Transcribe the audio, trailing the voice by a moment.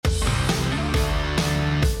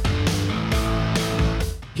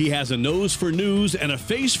He has a nose for news and a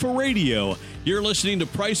face for radio. You're listening to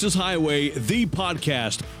Price's Highway, the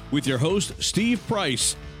podcast, with your host, Steve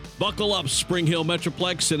Price. Buckle up, Spring Hill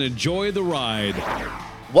Metroplex, and enjoy the ride.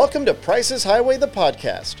 Welcome to Price's Highway, the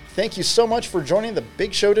podcast. Thank you so much for joining the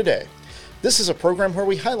big show today. This is a program where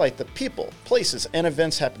we highlight the people, places, and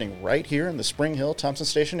events happening right here in the Spring Hill Thompson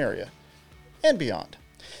Station area and beyond.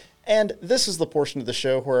 And this is the portion of the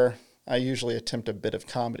show where I usually attempt a bit of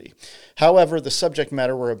comedy. However, the subject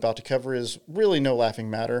matter we're about to cover is really no laughing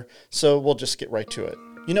matter, so we'll just get right to it.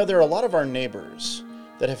 You know, there are a lot of our neighbors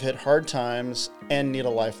that have hit hard times and need a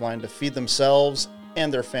lifeline to feed themselves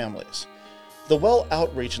and their families. The Well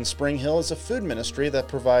Outreach in Spring Hill is a food ministry that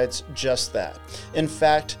provides just that. In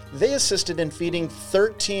fact, they assisted in feeding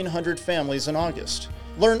 1,300 families in August.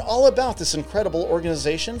 Learn all about this incredible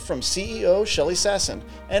organization from CEO Shelley Sasson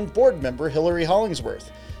and board member Hillary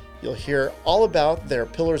Hollingsworth. You'll hear all about their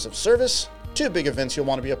pillars of service, 2 big events you'll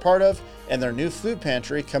want to be a part of, and their new food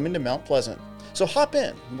pantry coming to Mount Pleasant. So hop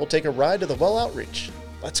in and we'll take a ride to the Well Outreach.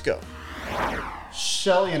 Let's go.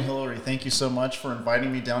 Shelley and Hillary, thank you so much for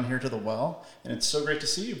inviting me down here to the Well, and it's so great to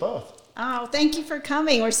see you both. Oh, thank you for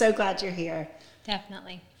coming. We're so glad you're here.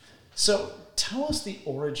 Definitely. So tell us the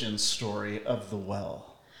origin story of the Well.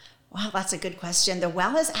 Wow, that's a good question. The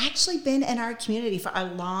Well has actually been in our community for a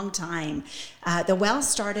long time. The Well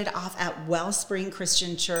started off at Wellspring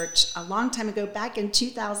Christian Church a long time ago, back in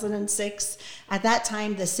 2006. At that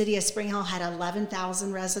time, the city of Spring Hill had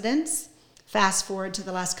 11,000 residents. Fast forward to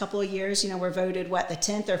the last couple of years, we're voted, the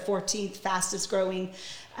 10th or 14th fastest growing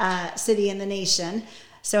city in the nation.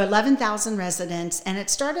 So 11,000 residents, and it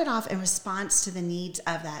started off in response to the needs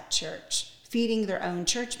of that church, feeding their own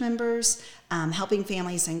church members, helping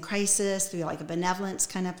families in crisis through like a benevolence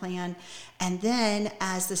kind of plan. And then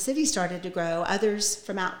as the city started to grow, others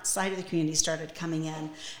from outside of the community started coming in.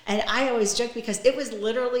 And I always joke because it was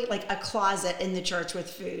literally like a closet in the church with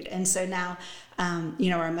food. And so now,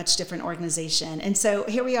 we're a much different organization. And so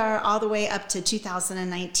here we are all the way up to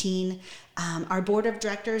 2019. Our board of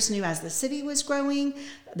directors knew as the city was growing,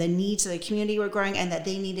 the needs of the community were growing, and that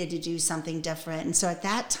they needed to do something different. And so at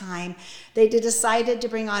that time, they decided to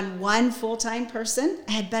bring on 1 full-time person. It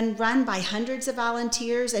had been run by hundreds of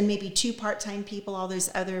volunteers and maybe 2 part-time people all those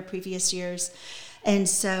other previous years. And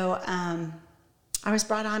so I was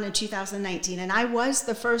brought on in 2019, and I was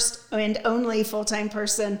the first and only full-time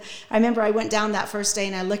person. I remember I went down that first day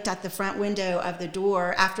and I looked at the front window of the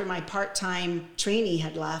door after my part-time trainee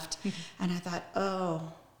had left, and I thought,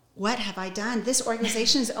 oh, what have I done? This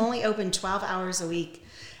organization is only open 12 hours a week.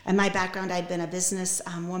 And my background, I'd been a business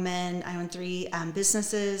woman. I owned 3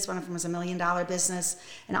 businesses. One of them was $1 million business,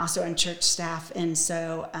 and also in church staff. And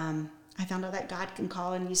so I found out that God can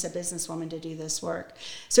call and use a businesswoman to do this work.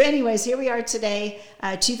 So anyways, here we are today,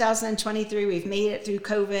 2023. We've made it through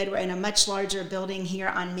COVID. We're in a much larger building here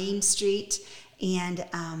on Main Street and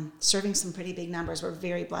serving some pretty big numbers. We're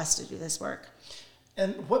very blessed to do this work.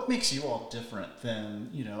 And what makes you all different than,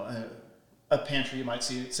 a pantry you might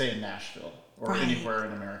see, say, in Nashville or anywhere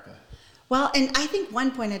in America? Well, and I think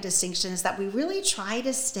one point of distinction is that we really try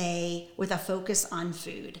to stay with a focus on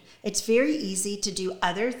food. It's very easy to do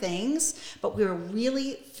other things, but we're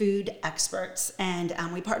really food experts. And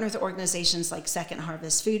we partner with organizations like Second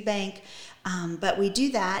Harvest Food Bank. But we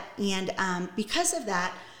do that. And because of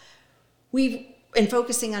that, in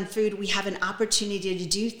focusing on food, we have an opportunity to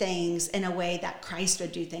do things in a way that Christ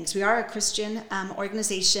would do things. We are a Christian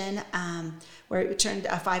organization where we turned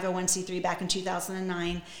a 501c3 back in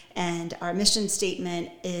 2009, and our mission statement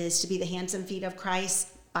is to be the hands and feet of Christ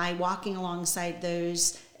by walking alongside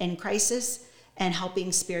those in crisis and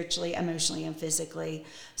helping spiritually, emotionally, and physically.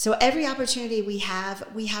 So every opportunity we have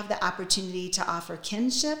the opportunity to offer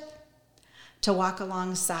kinship, to walk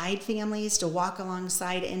alongside families, to walk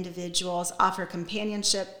alongside individuals, offer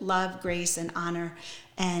companionship, love, grace, and honor.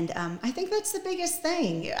 And I think that's the biggest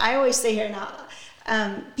thing. I always say here now,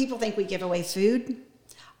 people think we give away food.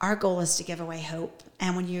 Our goal is to give away hope.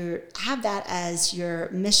 And when you have that as your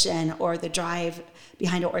mission or the drive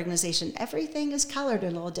behind an organization, everything is colored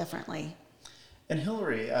a little differently. And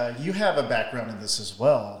Hillary, you have a background in this as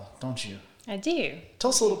well, don't you? I do. Tell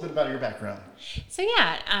us a little bit about your background. So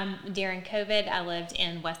during COVID, I lived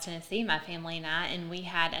in West Tennessee, my family and I, and we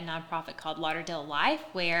had a nonprofit called Lauderdale Life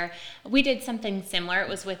where we did something similar. It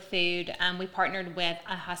was with food. We partnered with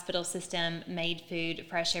a hospital system, made food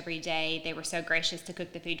fresh every day. They were so gracious to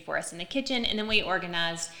cook the food for us in the kitchen, and then we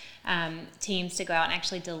organized teams to go out and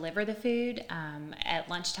actually deliver the food at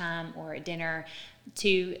lunchtime or at dinner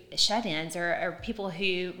to shut-ins or people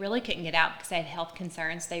who really couldn't get out because they had health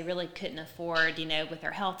concerns. They really couldn't afford, with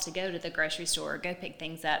their health to go to the grocery store or go pick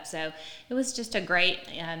things up. So it was just a great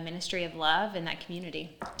ministry of love in that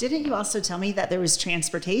community. Didn't you also tell me that there was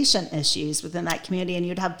transportation issues within that community, and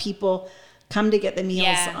you'd have people come to get the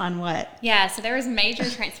meals on what? Yeah, so there was major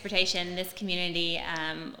transportation. This community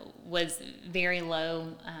was very low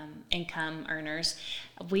income earners.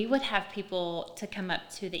 We would have people to come up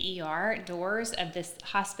to the ER doors of this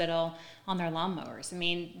hospital on their lawnmowers. I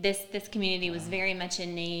mean, this community was very much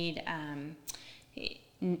in need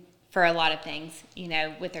for a lot of things, you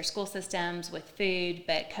know, with their school systems, with food,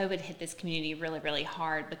 but COVID hit this community really, really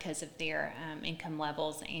hard because of their income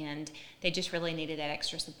levels, and they just really needed that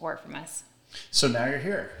extra support from us. So now you're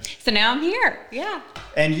here. So now I'm here, yeah.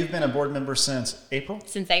 And you've been a board member since April?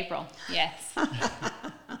 Since April, yes.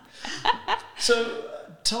 So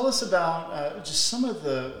tell us about just some of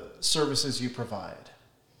the services you provide.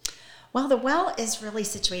 Well, the well is really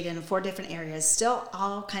situated in 4 different areas, still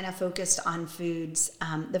all kind of focused on foods.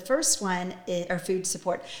 The first one is our food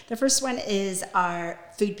support. The first one is our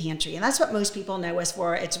food pantry, and that's what most people know us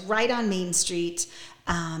for. It's right on Main Street.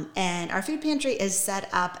 And our food pantry is set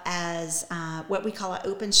up as what we call an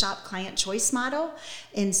open shop client choice model.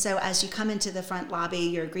 And so as you come into the front lobby,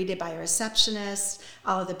 you're greeted by a receptionist.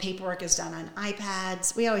 All of the paperwork is done on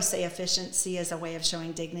iPads. We always say efficiency is a way of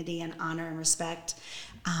showing dignity and honor and respect.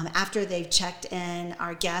 After they've checked in,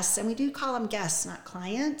 our guests, and we do call them guests, not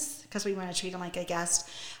clients, because we want to treat them like a guest.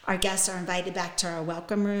 Our guests are invited back to our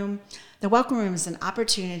welcome room. The welcome room is an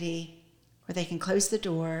opportunity where they can close the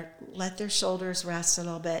door, let their shoulders rest a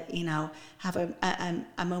little bit, you know, have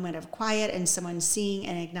a moment of quiet and someone seeing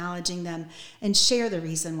and acknowledging them and share the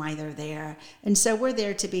reason why they're there. And so we're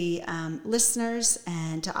there to be listeners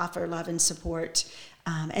and to offer love and support.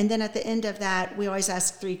 And then at the end of that, we always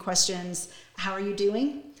ask 3 questions. How are you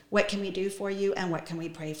doing? What can we do for you? And what can we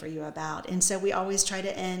pray for you about? And so we always try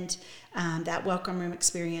to end that welcome room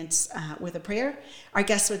experience with a prayer. Our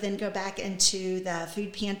guests would then go back into the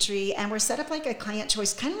food pantry, and we're set up like a client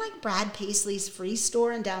choice, kind of like Brad Paisley's Free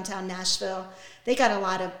Store in downtown Nashville. They got a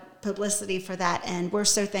lot of publicity for that, and we're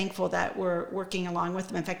so thankful that we're working along with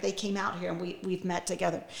them. In fact, they came out here and we've met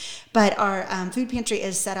together. But our food pantry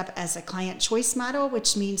is set up as a client choice model,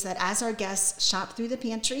 which means that as our guests shop through the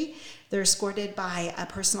pantry, they're escorted by a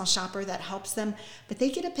personal shopper that helps them, but they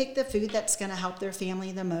get to pick the food that's going to help their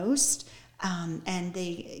family the most. And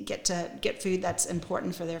they get to get food that's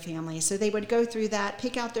important for their family. So they would go through that,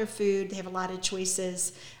 pick out their food. They have a lot of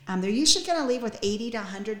choices. They're usually going to leave with 80 to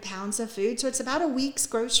 100 pounds of food. So it's about a week's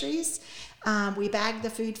groceries. We bag the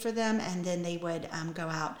food for them, and then they would go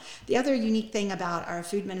out. The other unique thing about our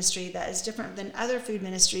food ministry that is different than other food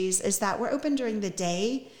ministries is that we're open during the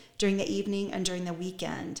day, during the evening, and during the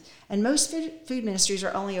weekend. And most food ministries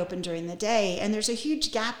are only open during the day, and there's a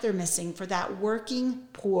huge gap they're missing for that working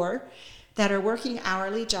poor that are working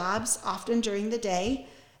hourly jobs, often during the day,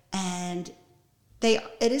 and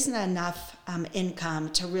it isn't enough income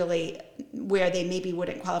to really, where they maybe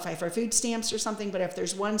wouldn't qualify for food stamps or something, but if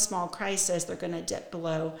there's one small crisis, they're going to dip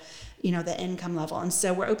below, the income level. And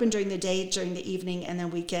so we're open during the day, during the evening, and then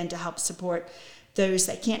weekend to help support those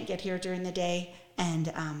that can't get here during the day.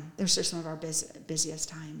 And those are some of our busiest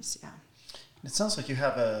times, yeah. It sounds like you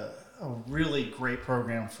have a really great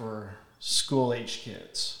program for school-age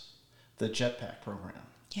kids. The Jetpack program.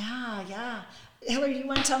 Yeah. Hillary, you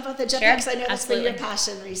want to tell them about the Jetpack? Sure, Because I know that's been your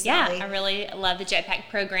passion recently. Yeah, I really love the Jetpack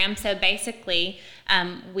program. So basically,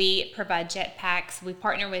 we provide jetpacks. We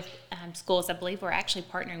partner with schools. I believe we're actually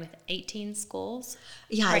partnering with 18 schools.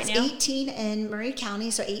 Yeah, right it's now. 18 in Murray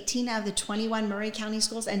County. So 18 out of the 21 Murray County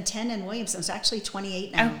schools and 10 in Williamson. So actually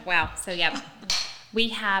 28 now. Oh, wow. So, yeah. We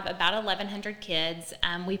have about 1,100 kids.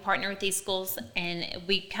 We partner with these schools, and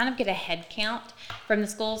we kind of get a head count from the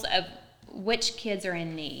schools of which kids are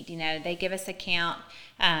in need. They give us a count.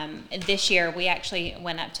 This year, we actually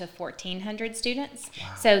went up to 1,400 students.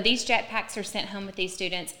 Wow. So these jetpacks are sent home with these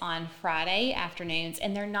students on Friday afternoons,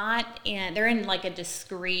 and they're in like a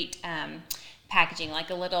discrete packaging, like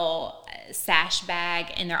a little sash bag,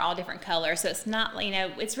 and they're all different colors. So it's not,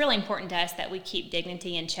 it's really important to us that we keep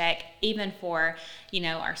dignity in check, even for,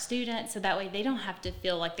 our students. So that way they don't have to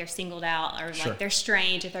feel like they're singled out or like they're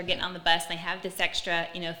strange if they're getting on the bus and they have this extra,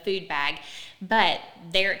 food bag. But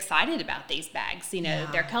they're excited about these bags.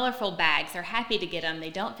 They're colorful bags. They're happy to get them.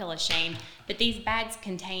 They don't feel ashamed. But these bags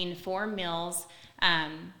contain 4 meals,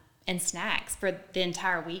 and snacks for the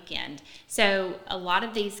entire weekend. So a lot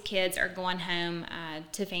of these kids are going home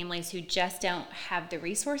to families who just don't have the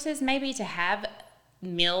resources maybe to have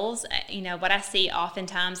meals. What I see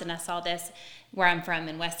oftentimes, and I saw this where I'm from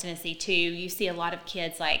in West Tennessee too, you see a lot of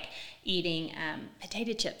kids like eating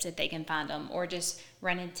potato chips if they can find them, or just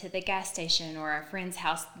running to the gas station or a friend's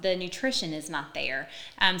house. The nutrition is not there.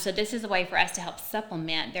 So this is a way for us to help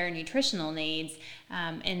supplement their nutritional needs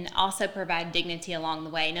and also provide dignity along the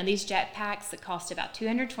way. Now, these jetpacks that cost about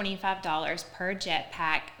 $225 per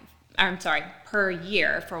jetpack, per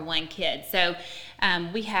year for one kid. So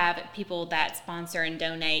we have people that sponsor and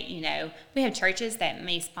donate. We have churches that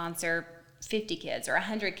may sponsor 50 kids or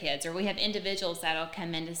 100 kids, or we have individuals that'll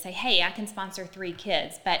come in to say, hey, I can sponsor 3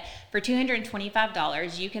 kids. But for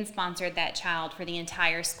 $225, you can sponsor that child for the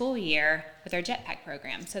entire school year with our jetpack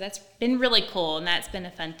program. So that's been really cool, and that's been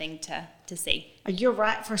a fun thing to see. You're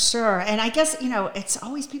right, for sure. And I guess, it's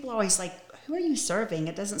always, people are always like, who are you serving?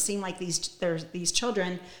 It doesn't seem like there's these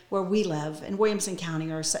children where we live in Williamson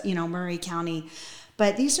County or, Murray County.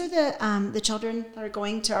 But these are the children that are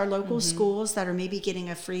going to our local schools that are maybe getting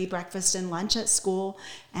a free breakfast and lunch at school.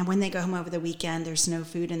 And when they go home over the weekend, there's no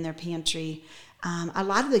food in their pantry. A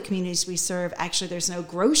lot of the communities we serve, actually, there's no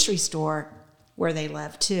grocery store where they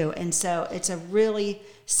live too. And so it's a really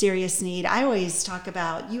serious need. I always talk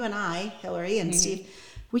about, you and I, Hillary and Steve,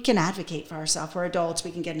 we can advocate for ourselves. We're adults. We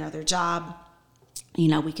can get another job.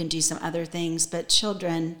 We can do some other things. But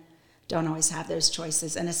children don't always have those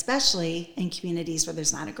choices. And especially in communities where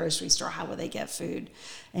there's not a grocery store, how will they get food?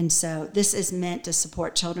 And so this is meant to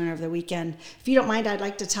support children over the weekend. If you don't mind, I'd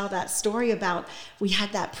like to tell that story about, we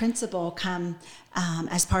had that principal come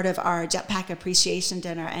as part of our Jetpack Appreciation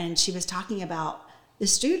Dinner, and she was talking about the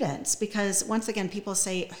students, because once again, people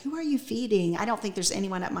say, who are you feeding? I don't think there's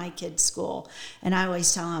anyone at my kid's school. And I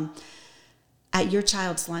always tell them, at your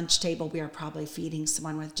child's lunch table, we are probably feeding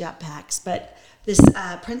someone with jetpacks. But this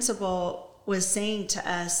principal was saying to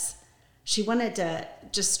us, she wanted to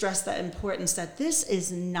just stress the importance that this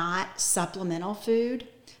is not supplemental food.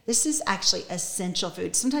 This is actually essential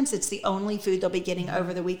food. Sometimes it's the only food they'll be getting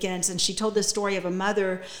over the weekends. And she told the story of a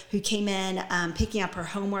mother who came in picking up her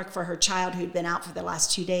homework for her child who'd been out for the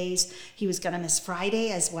last 2 days. He was going to miss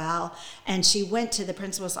Friday as well. And she went to the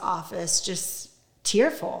principal's office just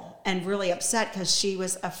tearful and really upset because she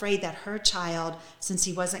was afraid that her child, since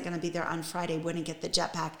he wasn't going to be there on Friday, wouldn't get the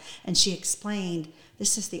jetpack. And she explained,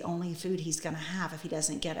 this is the only food he's going to have if he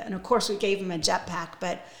doesn't get it. And of course, we gave him a jetpack,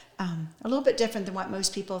 but a little bit different than what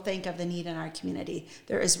most people think of the need in our community.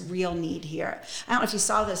 There is real need here. I don't know if you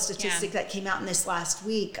saw the statistic that came out in this last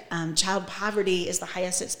week. Child poverty is the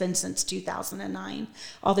highest it's been since 2009.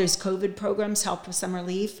 All those COVID programs helped with some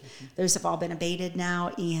relief. Those have all been abated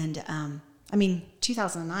now. And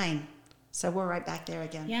 2009. So we're right back there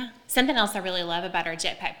again. Yeah. Something else I really love about our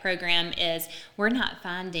jetpack program is we're not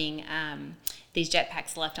finding these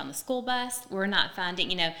jetpacks left on the school bus. We're not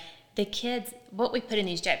finding, the kids, what we put in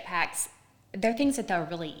these jetpacks, they're things that they'll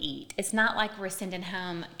really eat. It's not like we're sending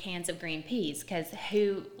home cans of green peas, because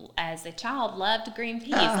who, as a child, loved green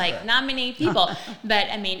peas? Not many people. But,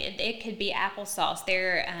 it could be applesauce.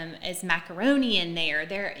 There is macaroni in there.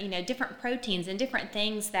 There are, different proteins and different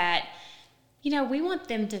things that, we want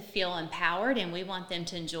them to feel empowered, and we want them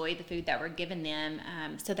to enjoy the food that we're giving them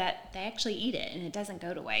so that they actually eat it and it doesn't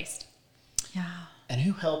go to waste. Yeah. And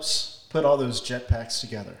who helps put all those jetpacks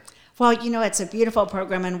together? Well, it's a beautiful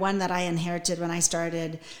program, and one that I inherited when I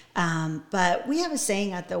started. But we have a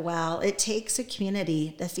saying at the Well, it takes a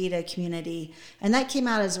community to feed a community. And that came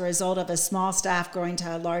out as a result of a small staff growing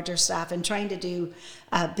to a larger staff and trying to do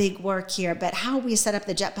big work here. But how we set up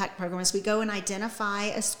the Jetpack program is we go and identify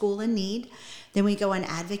a school in need. Then we go and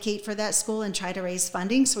advocate for that school and try to raise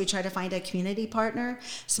funding. So we try to find a community partner.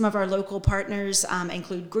 Some of our local partners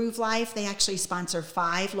include Groove Life. They actually sponsor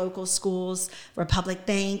 5 local schools, Republic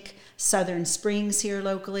Bank, Southern Springs here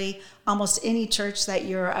locally. Almost any church that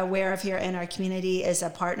you're aware of here in our community is a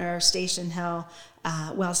partner, Station Hill,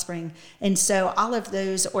 Wellspring. And so all of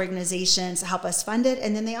those organizations help us fund it.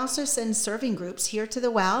 And then they also send serving groups here to the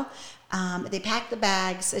Well. They pack the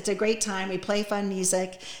bags. It's a great time. We play fun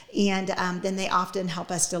music. And then they often help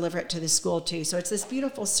us deliver it to the school too. So it's this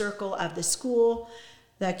beautiful circle of the school,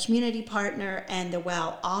 the community partner, and the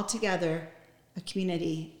Well, all together, a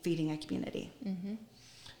community feeding a community. Mm-hmm.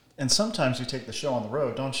 And sometimes you take the show on the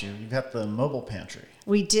road, don't you? You've got the mobile pantry.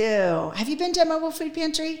 We do. Have you been to a mobile food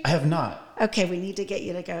pantry? I have not. Okay, we need to get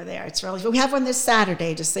you to go there. It's really, we have one this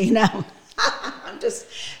Saturday, just so you know.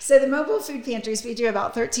 So the mobile food pantries, we do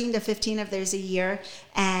about 13 to 15 of those a year.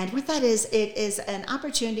 And what that is, it is an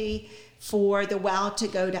opportunity for the Well to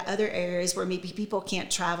go to other areas where maybe people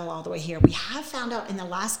can't travel all the way here. We have found out in the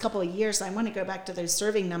last couple of years, I want to go back to those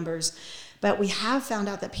serving numbers, But we have found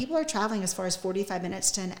out that people are traveling as far as 45 minutes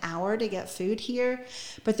to an hour to get food here.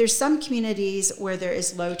 But there's some communities where there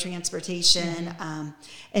is low transportation.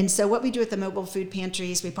 And so what we do with the mobile food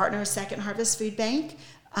pantries, we partner with Second Harvest Food Bank.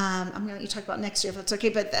 I'm going to let you talk about next year if that's okay,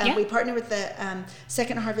 but we partner with the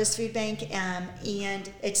Second Harvest Food Bank, and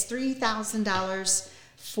it's $3,000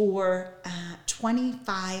 for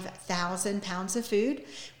 25,000 pounds of food.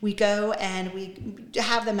 We go and we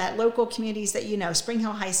have them at local communities that Spring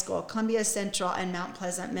Hill High School, Columbia Central, and Mount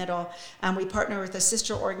Pleasant Middle. We partner with a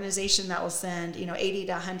sister organization that will send 80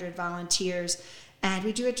 to 100 volunteers, and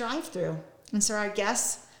we do a drive-through. And so our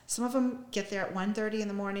guests, some of them get there at 1:30 in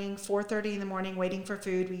the morning, 4:30 in the morning, waiting for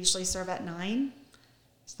food. We usually serve at 9.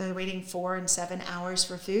 So they're waiting 4 and 7 hours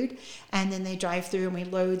for food. And then they drive through and we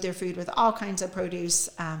load their food with all kinds of produce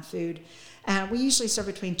food. We usually serve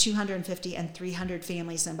between 250 and 300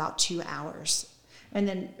 families in about 2 hours. And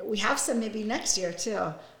then we have some maybe next year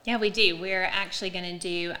too. Yeah, we do. We're actually going to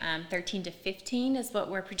do 13 to 15 is what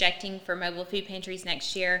we're projecting for mobile food pantries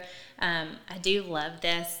next year. I do love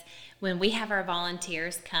this. When we have our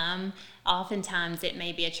volunteers come, oftentimes it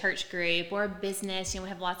may be a church group or a business. We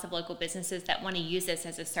have lots of local businesses that want to use this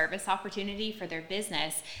as a service opportunity for their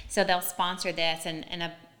business. So they'll sponsor this, and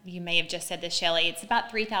you may have just said this, Shelley, it's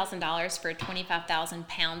about $3,000 for 25,000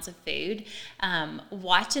 pounds of food.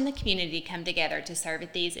 Watching the community come together to serve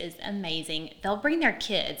at these is amazing. They'll bring their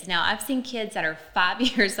kids. Now, I've seen kids that are 5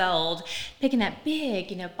 years old picking up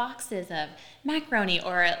big, boxes of macaroni,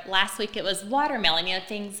 or last week it was watermelon,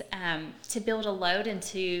 things to build a load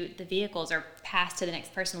into the vehicles or pass to the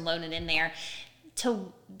next person, load it in there.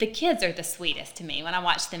 The kids are the sweetest to me when I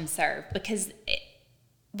watch them serve, because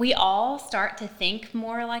we all start to think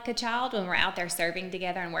more like a child when we're out there serving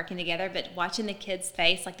together and working together, but watching the kids'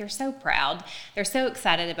 face, like they're so proud. They're so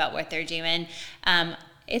excited about what they're doing.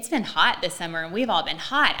 It's been hot this summer, and we've all been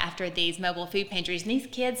hot after these mobile food pantries, and these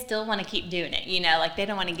kids still want to keep doing it, like they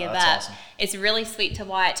don't want to give up. Awesome. It's really sweet to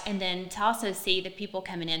watch, and then to also see the people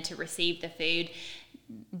coming in to receive the food,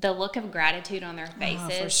 the look of gratitude on their faces.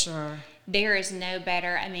 Oh, for sure. There is no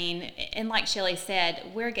better. And like Shelley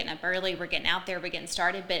said, we're getting up early, we're getting out there, we're getting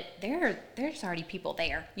started, but there's already people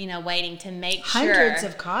there, waiting to make Hundreds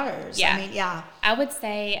of cars. Yeah. I would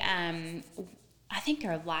say, I think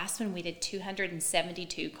our last one we did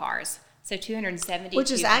 272 cars. So 272.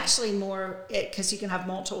 Which is actually more, because you can have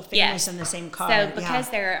multiple families in the same car. So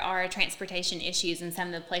because there are transportation issues in some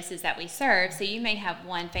of the places that we serve, so you may have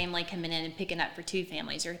one family coming in and picking up for 2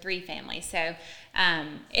 families or 3 families. So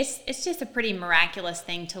it's just a pretty miraculous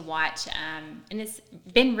thing to watch. And it's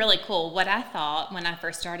been really cool. What I thought when I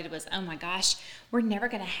first started was, oh my gosh, we're never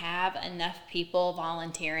going to have enough people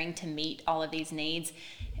volunteering to meet all of these needs.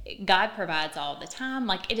 God provides all the time.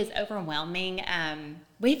 It is overwhelming.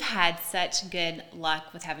 We've had such good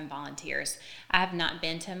luck with having volunteers. I have not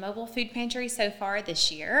been to a mobile food pantry so far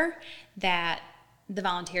this year that the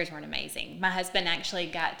volunteers weren't amazing. My husband actually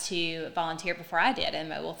got to volunteer before I did in a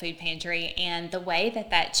mobile food pantry, and the way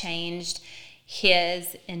that changed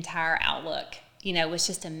his entire outlook, was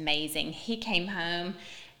just amazing. He came home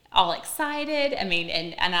all excited.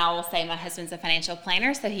 And I will say my husband's a financial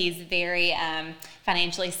planner, so he's very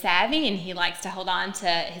financially savvy, and he likes to hold on to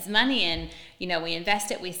his money, and we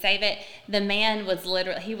invest it, we save it. The man was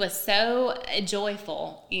he was so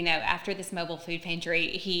joyful, after this mobile food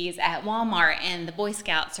pantry. He's at Walmart, and the Boy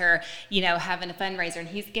Scouts are, having a fundraiser, and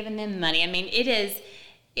he's giving them money.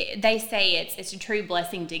 They say it's a true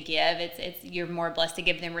blessing to give. It's you're more blessed to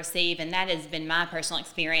give than receive, and that has been my personal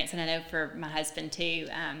experience, and I know for my husband too.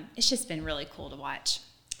 It's just been really cool to watch.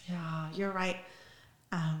 Yeah, you're right.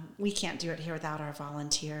 We can't do it here without our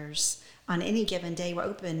volunteers. On any given day, we're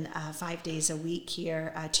open 5 days a week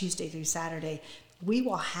here, Tuesday through Saturday. We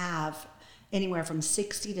will have anywhere from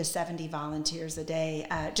 60 to 70 volunteers a day.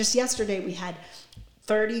 Just yesterday, we had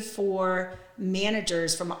 34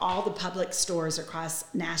 managers from all the public stores across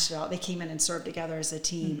Nashville. They came in and served together as a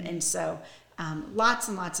team. Mm-hmm. And so lots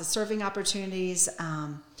and lots of serving opportunities,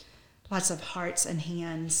 lots of hearts and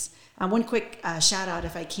hands. One quick shout out,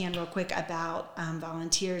 if I can, real quick, about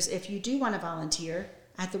volunteers. If you do want to volunteer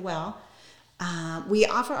at the well, we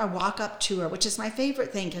offer a walk-up tour, which is my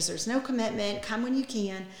favorite thing because there's no commitment. Come when you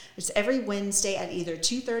can. It's every Wednesday at either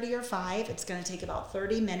 2:30 or 5. It's going to take about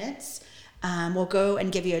 30 minutes. We'll go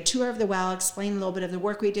and give you a tour of the well, explain a little bit of the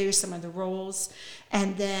work we do, some of the roles,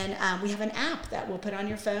 and then we have an app that we'll put on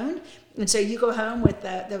your phone. And so you go home with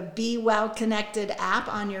the Be Well Connected app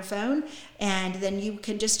on your phone, and then you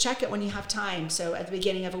can just check it when you have time. So at the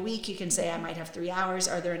beginning of a week, you can say, I might have 3 hours.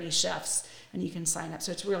 Are there any chefs? And you can sign up.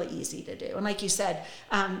 So it's really easy to do. And like you said,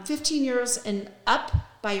 15 years and up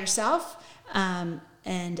by yourself,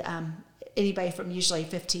 anybody from usually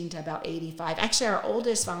 15 to about 85. Actually, our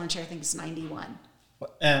oldest volunteer, I think, is 91.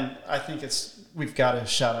 And I think we've got to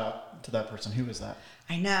shout out to that person. Who is that?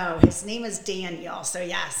 I know. His name is Daniel. So,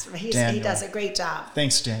 yes, he does a great job.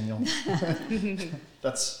 Thanks, Daniel.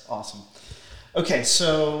 That's awesome. Okay,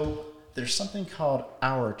 so there's something called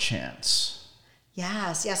Our Chance.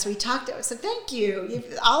 Yes, we talked about, so thank you.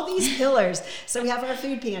 All these pillars. So we have our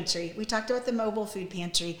food pantry. We talked about the mobile food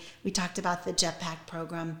pantry. We talked about the Jetpack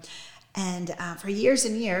program. And for years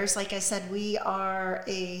and years, like I said, we are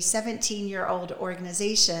a 17-year-old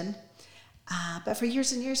organization. But for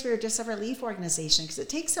years and years, we were just a relief organization because it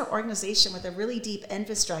takes an organization with a really deep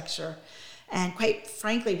infrastructure. And quite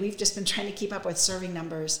frankly, we've just been trying to keep up with serving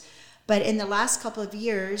numbers. But in the last couple of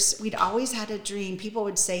years, we'd always had a dream. People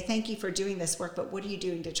would say, thank you for doing this work, but what are you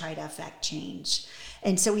doing to try to affect change?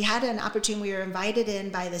 And so we had an opportunity. We were invited in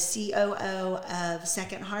by the COO of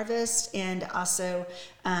Second Harvest and also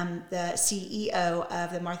the CEO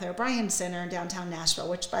of the Martha O'Brien Center in downtown Nashville,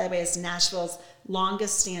 which, by the way, is Nashville's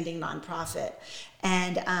longest standing nonprofit.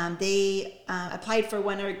 And they applied for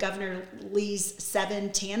one of Governor Lee's 7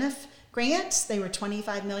 TANF grants. They were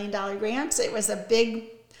 $25 million grants. It was a big,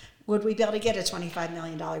 would we be able to get a $25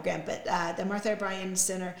 million grant? But the Martha O'Brien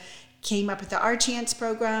Center came up with the Our Chance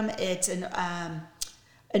program. It's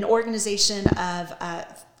an organization of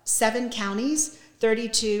 7 counties,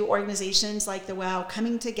 32 organizations like the Well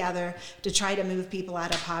coming together to try to move people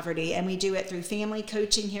out of poverty. And we do it through family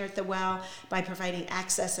coaching here at the Well by providing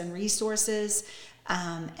access and resources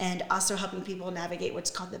and also helping people navigate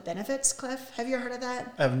what's called the benefits cliff. Have you heard of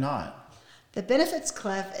that? I have not. The benefits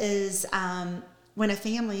cliff is when a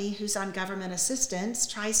family who's on government assistance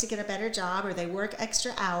tries to get a better job or they work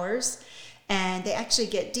extra hours and they actually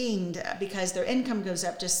get dinged because their income goes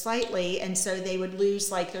up just slightly, and so they would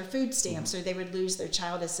lose like their food stamps or they would lose their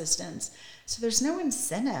child assistance. So there's no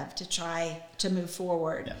incentive to try to move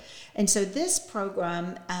forward. Yeah. And so this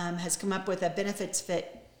program has come up with a benefits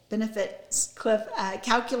cliff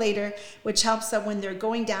calculator, which helps them when they're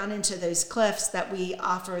going down into those cliffs, that we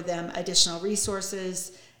offer them additional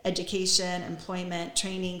resources, education, employment,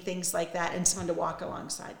 training, things like that, and someone to walk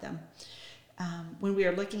alongside them. When we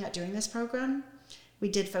were looking at doing this program, we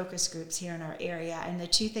did focus groups here in our area, and the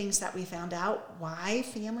 2 things that we found out why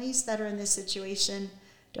families that are in this situation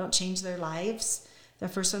don't change their lives. The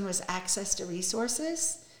first one was access to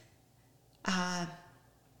resources. Not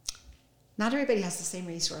everybody has the same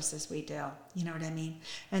resources we do, you know what I mean?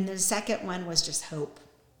 And the second one was just hope.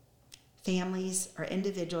 Families or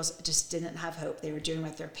individuals just didn't have hope. They were doing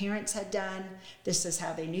what their parents had done. This is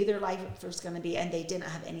how they knew their life was going to be, and they didn't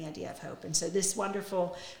have any idea of hope. And so this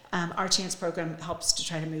wonderful Our Chance program helps to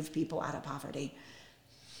try to move people out of poverty.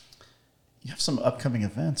 You have some upcoming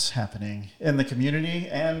events happening in the community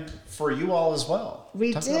and for you all as well.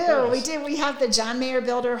 We do. We have the John Mayer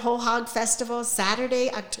Builder Whole Hog Festival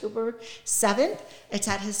Saturday, October 7th. It's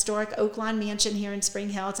at historic Oaklawn Mansion here in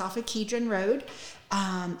Spring Hill. It's off of Kedron Road.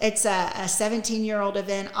 It's a 17-year-old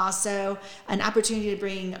event, also an opportunity to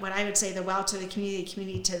bring what I would say the Well to the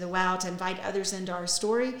community to the Well, to invite others into our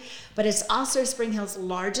story. But it's also Spring Hill's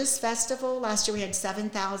largest festival. Last year we had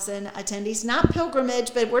 7,000 attendees. Not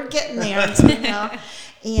pilgrimage, but we're getting there in Spring Hill.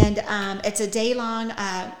 And it's a day-long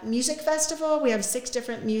music festival. We have 6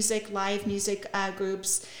 different live music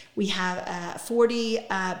groups. We have a 40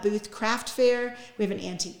 booth craft fair. We have an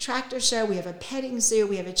antique tractor show. We have a petting zoo.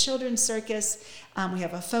 We have a children's circus. We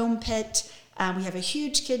have a foam pit. We have a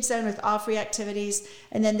huge kids zone with all free activities.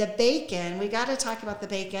 And then the bacon, we got to talk about the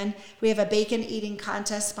bacon. We have a bacon eating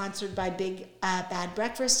contest sponsored by Big Bad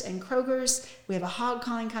Breakfast and Kroger's. We have a hog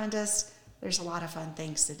calling contest. There's a lot of fun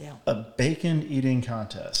things to do. A bacon eating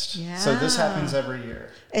contest. Yeah. So this happens every year.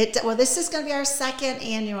 Well, this is going to be our 2nd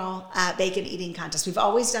annual bacon eating contest. We've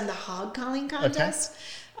always done the hog calling contest.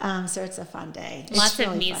 Okay. So it's a fun day. Lots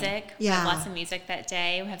of music. Fun. Yeah. Lots of music that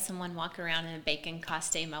day. We have someone walk around in a bacon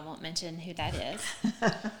costume. I won't mention who that is.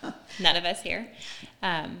 None of us here.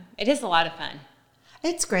 It is a lot of fun.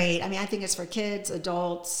 It's great. I mean, I think it's for kids,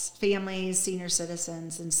 adults, families, senior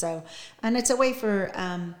citizens. And it's a way for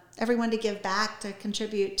everyone to give back, to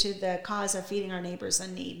contribute to the cause of feeding our neighbors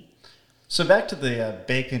in need. So back to the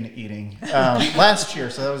bacon eating. Last year,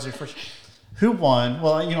 so that was your first. Who won?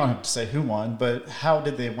 Well, you don't have to say who won, but how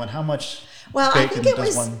did they win? How much Well, I bacon think it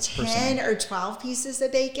does was one 10 person? or 12 pieces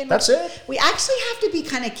of bacon. That's it? We actually have to be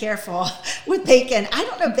kind of careful with bacon. I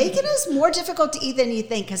don't know. Bacon is more difficult to eat than you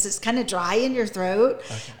think because it's kind of dry in your throat.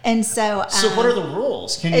 Okay. And so... So what are the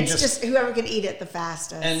rules? Can you it's just whoever can eat it the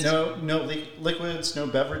fastest. And no liquids, no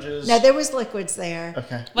beverages? No, there was liquids there.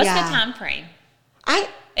 Okay. What's the time frame?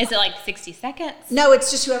 Is it like 60 seconds? No, it's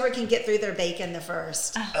just whoever can get through their bacon the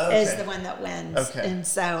first Okay. is the one that wins. Okay. And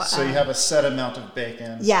so, So you have a set amount of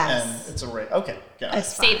bacon. Yes. And it's a race. Okay. Got it.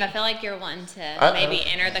 It's Steve, fine. I feel like you're one to maybe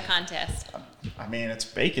enter the contest. I mean, it's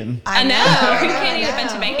bacon. I know. I You can't eat a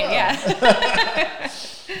bunch of know. bacon. Yeah.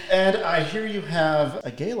 And I hear you have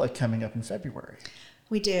a gala coming up in February.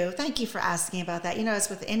 We do. Thank you for asking about that. As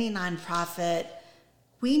with any nonprofit,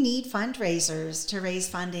 we need fundraisers to raise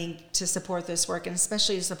funding to support this work, and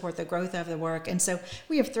especially to support the growth of the work. And so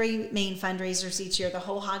we have three main fundraisers each year. The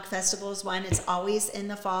Whole Hog Festival is one. It's always in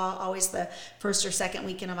the fall, always the first or second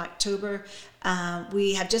weekend of October.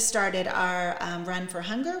 We have just started our Run for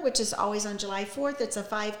Hunger, which is always on July 4th. It's a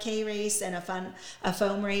 5K race and a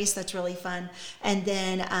foam race that's really fun. And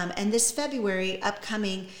then, and this February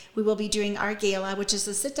upcoming, we will be doing our gala, which is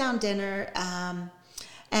a sit-down dinner.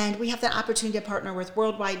 And we have the opportunity to partner with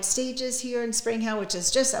Worldwide Stages here in Spring Hill, which is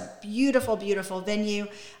just a beautiful, beautiful venue.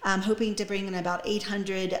 Hoping to bring in about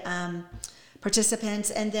 800 participants.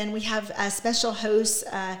 And then we have special hosts.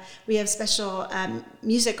 We have special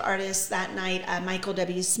music artists that night, Michael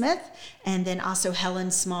W. Smith, and then also Helen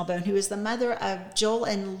Smallbone, who is the mother of Joel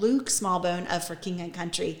and Luke Smallbone of For King and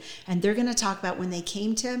Country. And they're going to talk about when they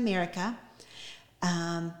came to America,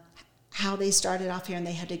 how they started off here and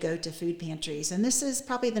they had to go to food pantries. And this is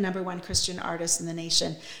probably the #1 Christian artist in the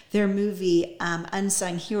nation. Their movie,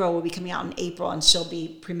 Unsung Hero, will be coming out in April, and she'll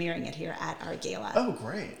be premiering it here at our gala. Oh,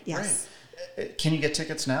 great. Yes. Great. Can you get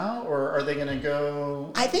tickets now, or are they going to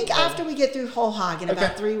go? I think after we get through Whole Hog in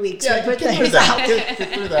about 3 weeks, Yeah, we'll put get through things that. out.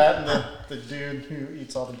 Get through that, and the dude who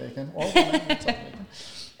eats all the bacon. Or woman who eats all the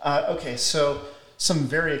bacon. Okay, so some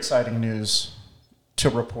very exciting news to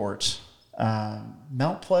report.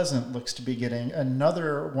 Mount Pleasant looks to be getting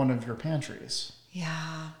another one of your pantries.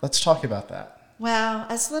 Yeah. Let's talk about that. Well,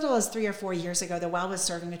 as little as 3 or 4 years ago, the well was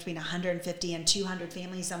serving between 150 and 200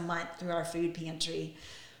 families a month through our food pantry.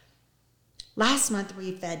 Last month,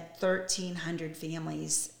 we fed 1,300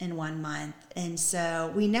 families in 1 month. And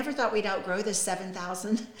so we never thought we'd outgrow this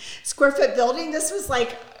 7,000 square foot building. This was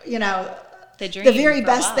like, the very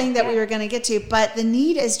best thing that we were going to get to. But the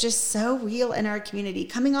need is just so real in our community.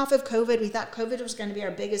 Coming off of COVID, we thought COVID was going to be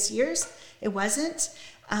our biggest years. It wasn't.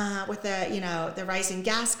 With the rising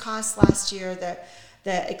gas costs last year,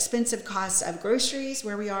 the expensive costs of groceries,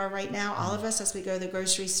 where we are right now, all of us as we go to the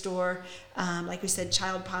grocery store, like we said,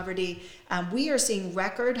 child poverty, we are seeing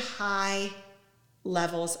record high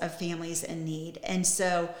levels of families in need. And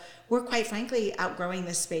so we're quite frankly outgrowing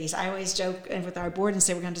this space. I always joke with our board and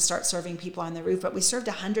say we're going to start serving people on the roof, but we served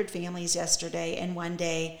 100 families yesterday in one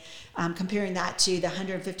day, comparing that to the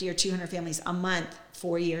 150 or 200 families a month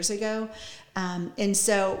 4 years ago. And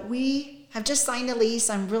so we have just signed a lease.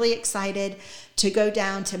 I'm really excited to go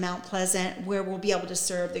down to Mount Pleasant, where we'll be able to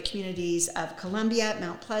serve the communities of Columbia,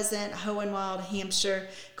 Mount Pleasant, Hohenwald, Hampshire,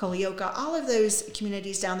 Colioca, all of those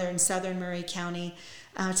communities down there in southern Murray County.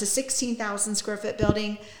 It's a 16,000 square foot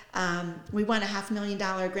building. We won a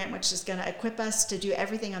 $500,000 grant, which is going to equip us to do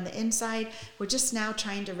everything on the inside. We're just now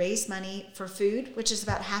trying to raise money for food, which is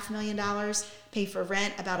about $500,000, pay for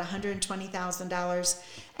rent about $120,000,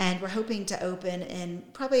 and we're hoping to open in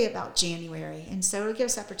probably about January. And so it'll give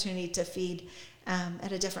us opportunity to feed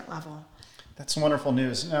at a different level. That's wonderful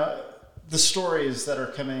news. Now, the stories that are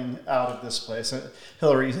coming out of this place,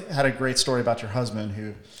 Hillary had a great story about your husband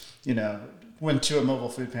who, went to a mobile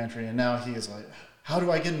food pantry, and now he is like, how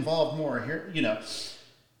do I get involved more here?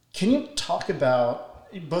 Can you talk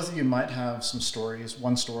about, both of you might have some stories,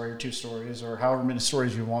 one story or two stories, or however many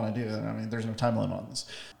stories you want to do. I mean, there's no time limit on this,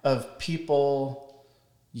 of people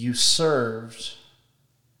you served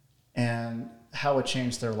and how it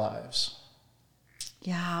changed their lives.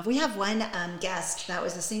 Yeah, we have one guest that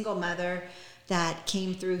was a single mother that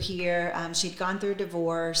came through here. She'd gone through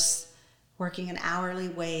divorce, working an hourly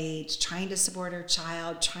wage, trying to support her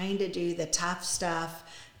child, trying to do the tough stuff,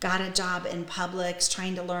 got a job in Publix,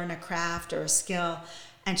 trying to learn a craft or a skill,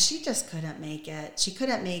 and she just couldn't make it. She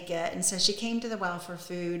couldn't make it, and so she came to the Well for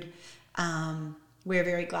Food. We're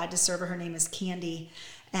very glad to serve her. Her name is Candy.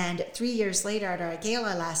 And 3 years later, at our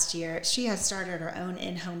gala last year, she has started her own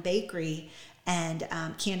in-home bakery and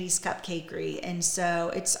Candy's Cupcakery. And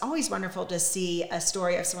so it's always wonderful to see a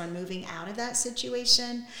story of someone moving out of that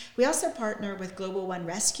situation. We also partner with Global One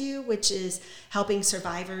Rescue, which is helping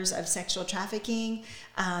survivors of sexual trafficking.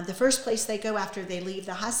 The first place they go after they leave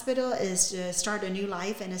the hospital is to start a new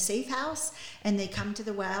life in a safe house, and they come to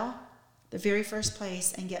the Well the very first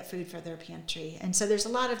place, and get food for their pantry. And so there's a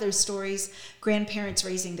lot of those stories, grandparents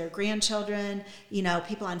raising their grandchildren,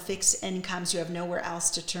 people on fixed incomes who have nowhere else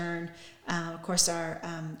to turn. Of course, our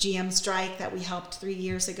GM strike that we helped 3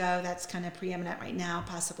 years ago, that's kind of preeminent right now,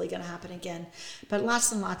 possibly going to happen again. But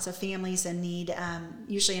lots and lots of families in need,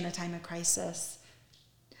 usually in a time of crisis.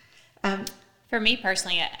 For me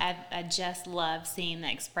personally, I just love seeing the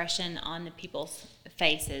expression on the people's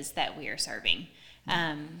faces that we are serving.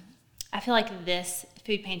 I feel like this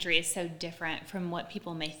food pantry is so different from what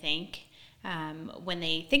people may think. When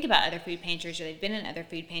they think about other food pantries or they've been in other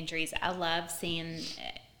food pantries, I love seeing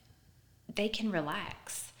they can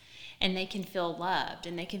relax and they can feel loved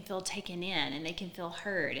and they can feel taken in and they can feel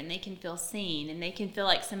heard and they can feel seen and they can feel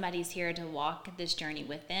like somebody's here to walk this journey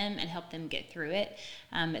with them and help them get through it.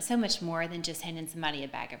 It's so much more than just handing somebody a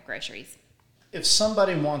bag of groceries. If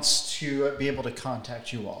somebody wants to be able to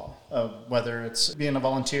contact you all, whether it's being a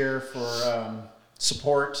volunteer for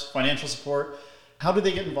support, financial support, how do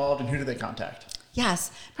they get involved and who do they contact?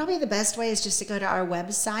 Yes, probably the best way is just to go to our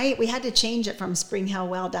website. We had to change it from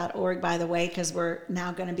springhillwell.org, by the way, because we're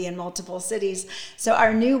now going to be in multiple cities. So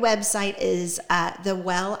our new website is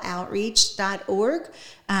thewelloutreach.org.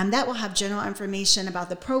 That will have general information about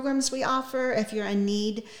the programs we offer if you're in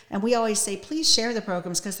need. And we always say, please share the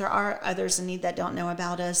programs because there are others in need that don't know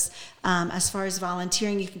about us. As far as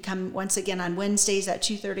volunteering, you can come once again on Wednesdays at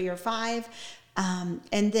 2:30 or 5.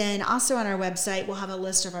 And then also on our website, we'll have a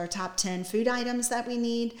list of our top 10 food items that we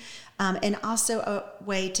need, and also a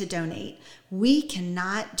way to donate. We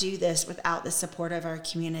cannot do this without the support of our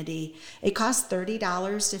community. It costs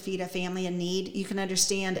 $30 to feed a family in need. You can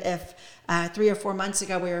understand if 3 or 4 months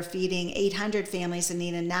ago we were feeding 800 families in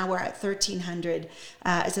need, and now we're at 1,300.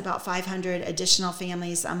 It's about 500 additional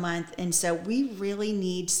families a month, and so we really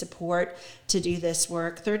need support to do this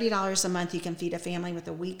work. $30 a month, you can feed a family with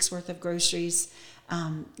a week's worth of groceries.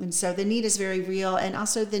 And so the need is very real, and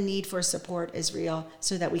also the need for support is real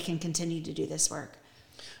so that we can continue to do this work.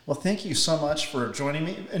 Well, thank you so much for joining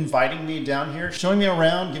me, inviting me down here, showing me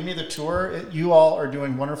around, giving me the tour. You all are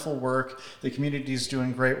doing wonderful work. The community is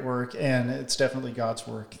doing great work, and it's definitely God's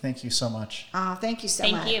work. Thank you so much. Oh, thank you so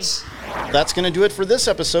much. Thank you. That's going to do it for this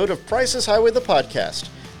episode of Prices Highway, the podcast.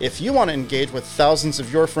 If you want to engage with thousands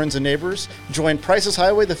of your friends and neighbors, join Prices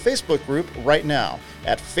Highway, the Facebook group, right now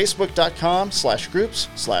at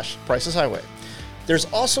facebook.com/groups/Prices Highway. There's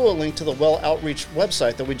also a link to the Well Outreach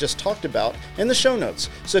website that we just talked about in the show notes.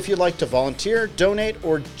 So if you'd like to volunteer, donate,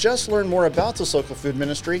 or just learn more about this local food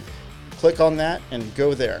ministry, click on that and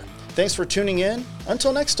go there. Thanks for tuning in.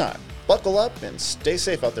 Until next time, buckle up and stay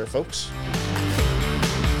safe out there, folks.